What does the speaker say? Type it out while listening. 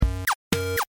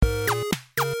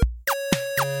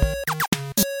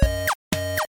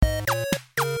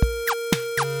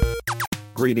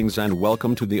Greetings and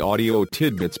welcome to the Audio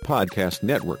TidBits Podcast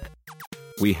Network.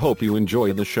 We hope you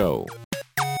enjoy the show.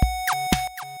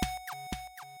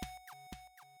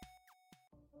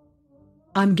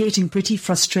 I'm getting pretty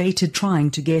frustrated trying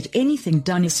to get anything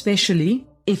done, especially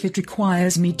if it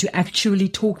requires me to actually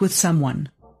talk with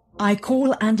someone. I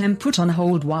call and am put on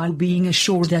hold while being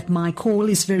assured that my call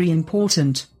is very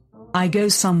important. I go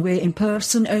somewhere in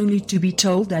person only to be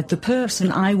told that the person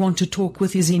I want to talk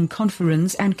with is in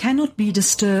conference and cannot be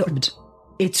disturbed.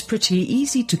 It's pretty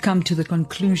easy to come to the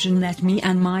conclusion that me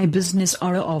and my business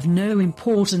are of no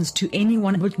importance to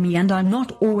anyone but me, and I'm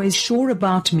not always sure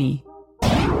about me.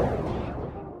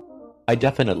 I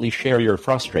definitely share your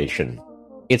frustration.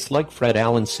 It's like Fred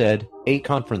Allen said, a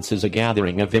conference is a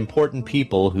gathering of important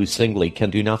people who singly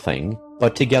can do nothing,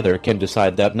 but together can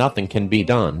decide that nothing can be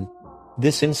done.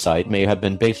 This insight may have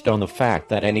been based on the fact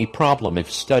that any problem,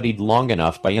 if studied long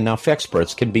enough by enough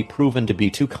experts, can be proven to be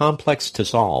too complex to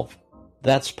solve.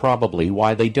 That's probably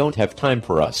why they don't have time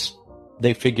for us.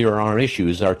 They figure our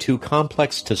issues are too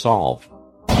complex to solve.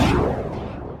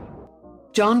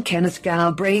 John Kenneth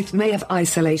Galbraith may have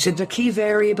isolated a key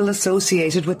variable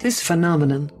associated with this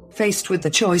phenomenon. Faced with the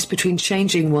choice between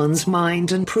changing one's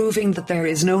mind and proving that there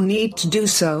is no need to do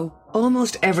so,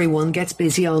 almost everyone gets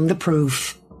busy on the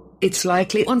proof. It's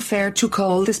likely unfair to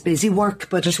call this busy work,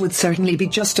 but it would certainly be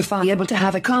justifiable to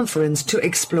have a conference to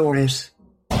explore it.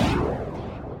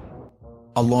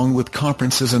 Along with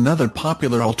conferences, another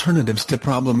popular alternatives to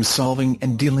problem solving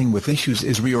and dealing with issues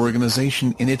is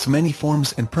reorganization in its many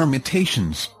forms and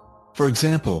permutations. For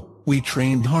example, we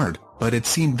trained hard, but it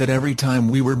seemed that every time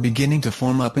we were beginning to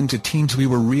form up into teams we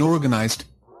were reorganized.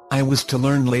 I was to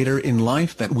learn later in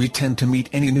life that we tend to meet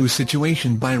any new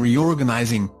situation by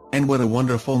reorganizing, and what a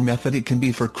wonderful method it can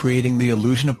be for creating the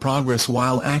illusion of progress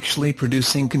while actually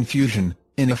producing confusion,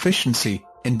 inefficiency,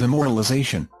 and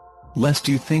demoralization. Lest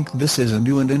you think this is a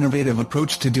new and innovative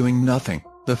approach to doing nothing,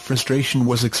 the frustration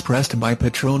was expressed by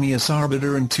Petronius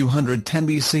Arbiter in 210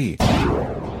 BC.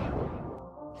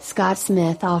 Scott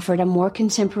Smith offered a more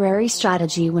contemporary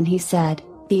strategy when he said,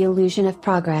 "The illusion of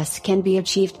progress can be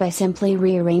achieved by simply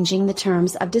rearranging the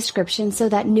terms of description so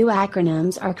that new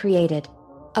acronyms are created."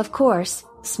 Of course,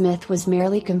 Smith was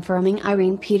merely confirming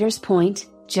Irene Peters' point.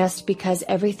 Just because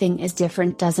everything is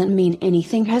different doesn't mean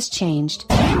anything has changed.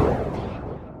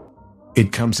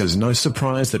 It comes as no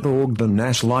surprise that Ogden and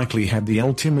Nash likely had the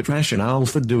ultimate rationale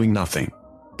for doing nothing.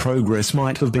 Progress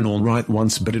might have been alright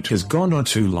once, but it has gone on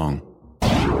too long.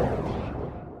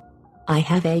 I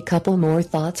have a couple more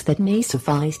thoughts that may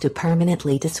suffice to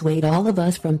permanently dissuade all of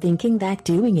us from thinking that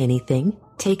doing anything,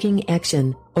 taking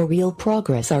action, or real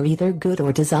progress are either good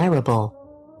or desirable.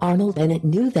 Arnold Bennett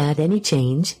knew that any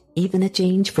change, even a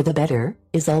change for the better,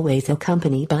 is always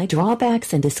accompanied by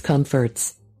drawbacks and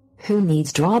discomforts. Who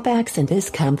needs drawbacks and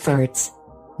discomforts?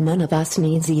 None of us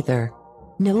needs either.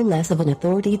 No less of an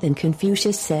authority than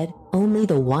Confucius said, "Only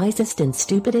the wisest and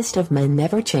stupidest of men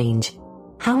never change."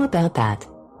 How about that?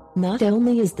 Not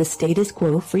only is the status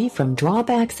quo free from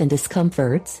drawbacks and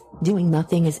discomforts, doing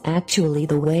nothing is actually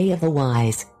the way of the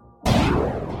wise.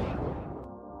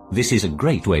 This is a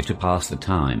great way to pass the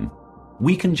time.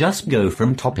 We can just go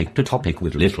from topic to topic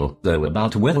with little, though,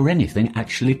 about whether anything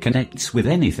actually connects with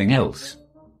anything else.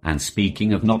 And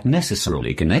speaking of not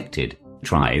necessarily connected,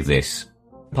 try this.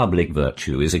 Public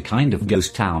virtue is a kind of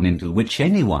ghost town into which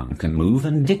anyone can move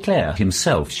and declare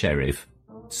himself sheriff.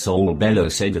 Saul Bellow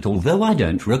said that, although I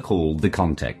don't recall the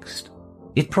context,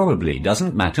 it probably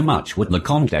doesn't matter much what the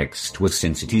context was,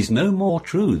 since it is no more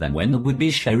true than when the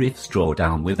would-be sheriffs draw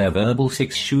down with their verbal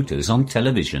six-shooters on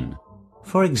television.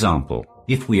 For example,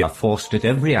 if we are forced at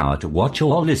every hour to watch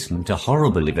or listen to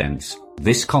horrible events,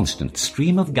 this constant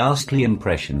stream of ghastly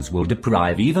impressions will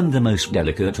deprive even the most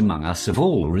delicate among us of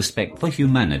all respect for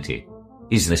humanity.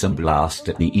 Is this a blast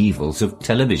at the evils of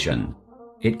television?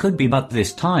 It could be, but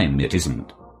this time it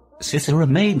isn't. Cicero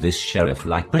made this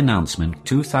sheriff-like pronouncement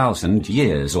 2,000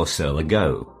 years or so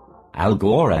ago. Al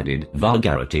Gore added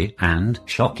vulgarity and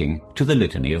shocking to the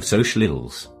litany of social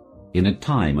ills. In a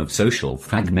time of social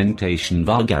fragmentation,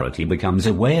 vulgarity becomes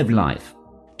a way of life.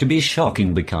 To be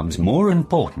shocking becomes more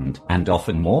important and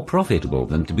often more profitable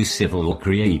than to be civil or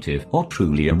creative or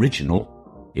truly original.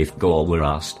 If Gore were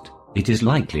asked, it is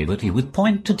likely that he would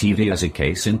point to TV as a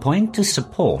case in point to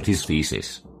support his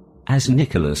thesis. As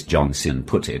Nicholas Johnson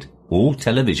put it, all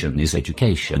television is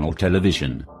educational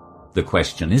television. The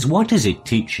question is, what is it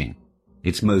teaching?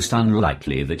 It's most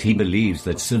unlikely that he believes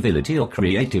that civility or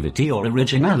creativity or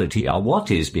originality are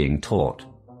what is being taught.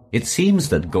 It seems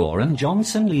that Gore and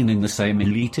Johnson lean in the same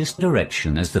elitist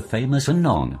direction as the famous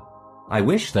Anon. I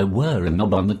wish there were a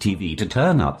knob on the TV to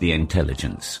turn up the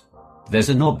intelligence. There's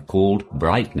a knob called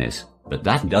brightness, but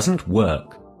that doesn't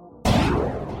work.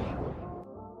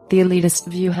 The elitist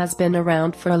view has been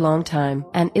around for a long time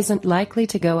and isn't likely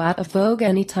to go out of vogue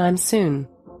anytime soon.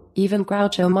 Even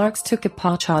Groucho Marx took a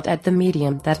potshot at the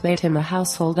medium that made him a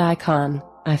household icon.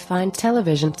 I find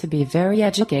television to be very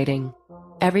educating.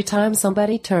 Every time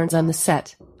somebody turns on the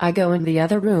set, I go in the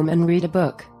other room and read a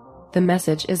book. The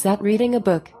message is that reading a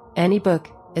book, any book,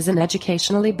 is an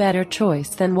educationally better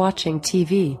choice than watching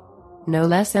TV. No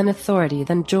less an authority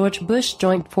than George Bush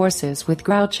joined forces with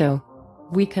Groucho.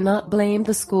 We cannot blame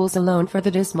the schools alone for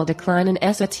the dismal decline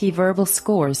in SAT verbal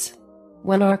scores.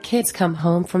 When our kids come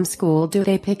home from school, do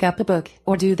they pick up a book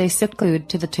or do they sit glued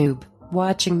to the tube,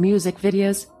 watching music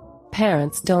videos?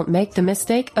 Parents, don't make the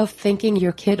mistake of thinking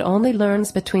your kid only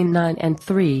learns between 9 and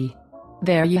 3.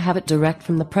 There you have it, direct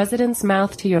from the president's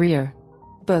mouth to your ear.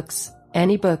 Books,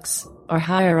 any books, are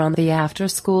higher on the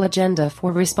after-school agenda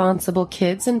for responsible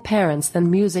kids and parents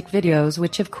than music videos,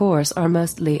 which of course are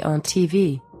mostly on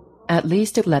TV. At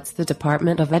least it lets the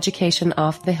Department of Education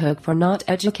off the hook for not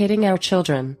educating our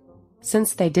children.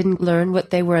 Since they didn't learn what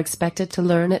they were expected to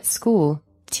learn at school,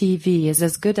 TV is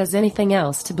as good as anything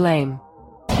else to blame.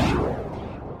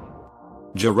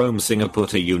 Jerome Singer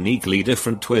put a uniquely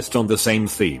different twist on the same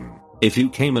theme. If you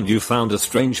came and you found a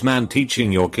strange man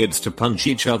teaching your kids to punch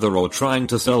each other or trying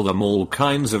to sell them all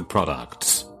kinds of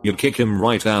products, you'd kick him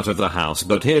right out of the house,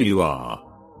 but here you are.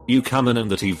 You come in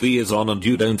and the TV is on and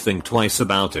you don't think twice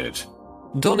about it.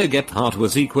 Donna Gephardt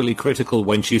was equally critical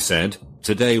when she said,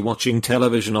 "Today watching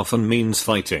television often means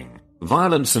fighting,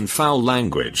 violence and foul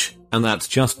language, and that's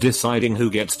just deciding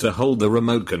who gets to hold the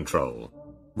remote control."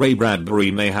 Ray Bradbury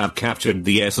may have captured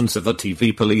the essence of the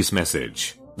TV police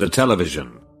message. The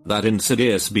television, that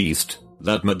insidious beast,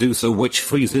 that Medusa which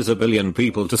freezes a billion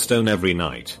people to stone every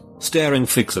night, staring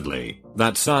fixedly,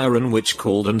 that siren which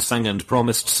called and sang and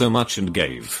promised so much and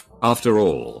gave, after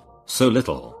all, so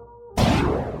little.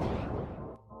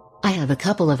 I have a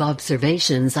couple of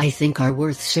observations I think are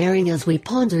worth sharing as we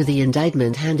ponder the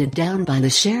indictment handed down by the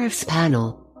sheriff's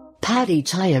panel. Patty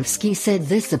Chayefsky said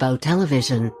this about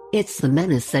television: "It's the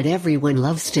menace that everyone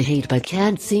loves to hate but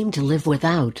can't seem to live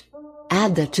without."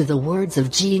 Add that to the words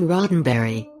of Gene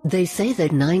Roddenberry: "They say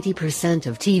that 90%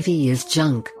 of TV is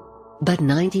junk. But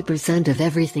 90% of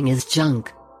everything is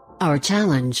junk." Our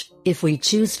challenge, if we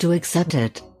choose to accept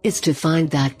it, is to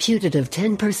find that putative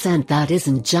 10% that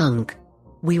isn't junk.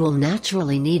 We will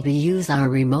naturally need to use our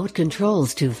remote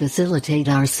controls to facilitate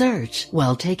our search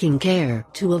while taking care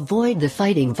to avoid the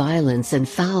fighting, violence and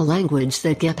foul language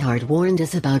that Gephardt warned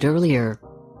us about earlier.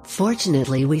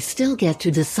 Fortunately, we still get to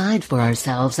decide for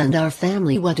ourselves and our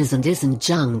family what is and isn't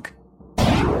junk.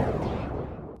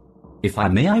 If I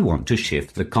may, I want to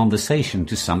shift the conversation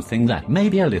to something that may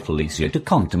be a little easier to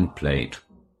contemplate.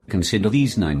 Consider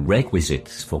these 9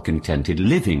 requisites for contented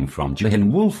living from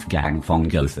Johann Wolfgang von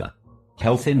Goethe.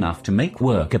 Health enough to make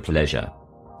work a pleasure.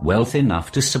 Wealth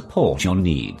enough to support your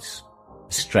needs.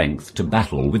 Strength to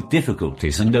battle with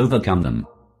difficulties and overcome them.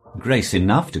 Grace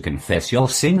enough to confess your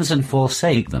sins and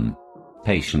forsake them.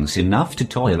 Patience enough to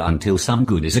toil until some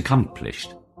good is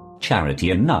accomplished. Charity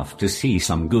enough to see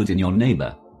some good in your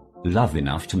neighbor. Love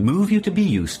enough to move you to be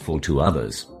useful to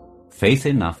others. Faith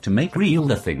enough to make real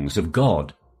the things of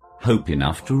God. Hope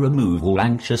enough to remove all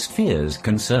anxious fears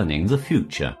concerning the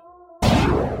future.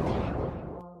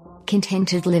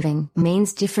 Contented living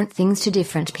means different things to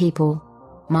different people.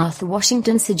 Martha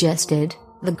Washington suggested,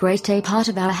 "The greater part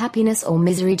of our happiness or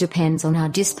misery depends on our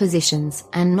dispositions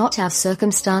and not our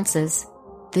circumstances."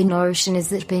 The notion is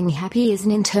that being happy is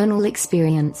an internal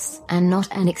experience and not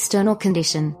an external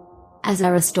condition. As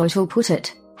Aristotle put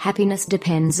it, happiness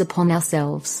depends upon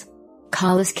ourselves.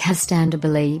 Carlos Castaneda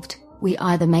believed, we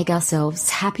either make ourselves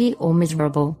happy or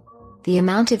miserable. The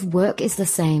amount of work is the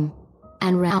same.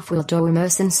 And Ralph Waldo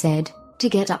Emerson said, to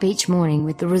get up each morning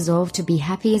with the resolve to be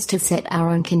happy is to set our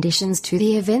own conditions to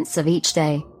the events of each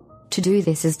day. To do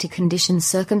this is to condition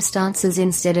circumstances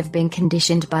instead of being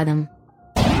conditioned by them.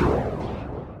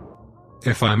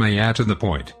 If I may add to the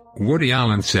point, Woody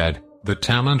Allen said, "The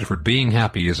talent for being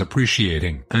happy is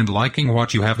appreciating and liking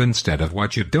what you have instead of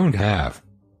what you don't have."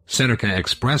 Seneca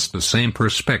expressed the same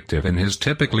perspective in his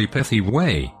typically pithy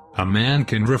way. A man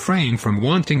can refrain from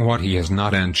wanting what he has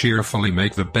not and cheerfully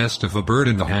make the best of a bird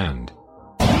in the hand.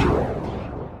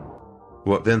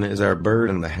 What then is our bird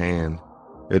in the hand?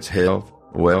 It's health,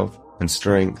 wealth, and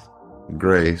strength,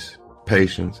 grace,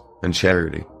 patience, and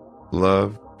charity,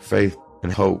 love, faith,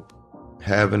 and hope.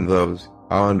 Having those,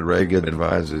 Alan Reagan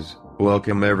advises,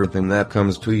 welcome everything that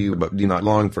comes to you but do not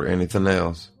long for anything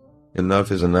else.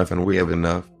 Enough is enough and we have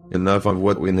enough of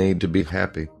what we need to be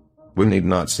happy. We need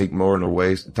not seek more nor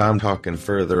waste time talking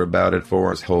further about it,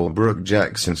 for as Holbrook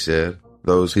Jackson said,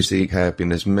 those who seek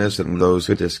happiness miss it and those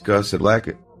who discuss it lack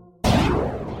it.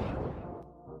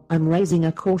 I'm raising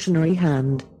a cautionary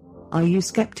hand. Are you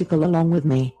skeptical along with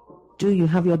me? Do you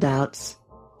have your doubts?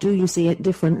 Do you see it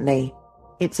differently?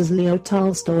 It's as Leo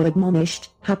Tolstoy admonished,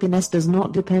 happiness does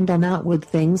not depend on outward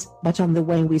things, but on the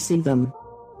way we see them.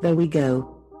 There we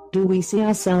go. Do we see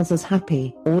ourselves as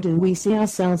happy, or do we see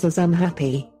ourselves as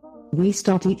unhappy? We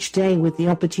start each day with the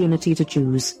opportunity to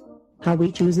choose. How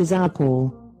we choose is our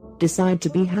call. Decide to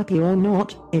be happy or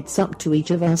not, it's up to each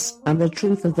of us, and the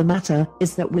truth of the matter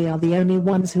is that we are the only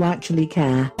ones who actually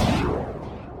care.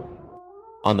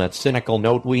 On that cynical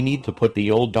note, we need to put the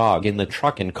old dog in the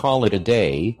truck and call it a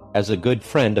day, as a good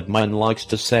friend of mine likes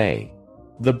to say.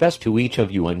 The best to each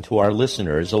of you and to our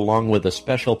listeners, along with a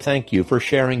special thank you for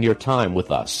sharing your time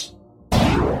with us.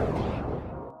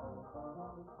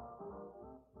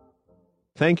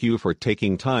 Thank you for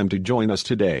taking time to join us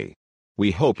today.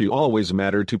 We hope you always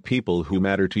matter to people who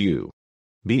matter to you.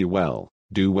 Be well,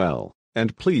 do well,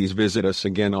 and please visit us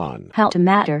again on How to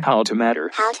Matter. How to Matter.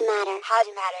 How to Matter. How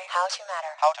to Matter. How to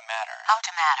Matter. How to Matter. How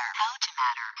to Matter. How to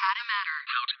Matter. How to Matter.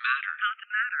 How to Matter. How to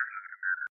Matter.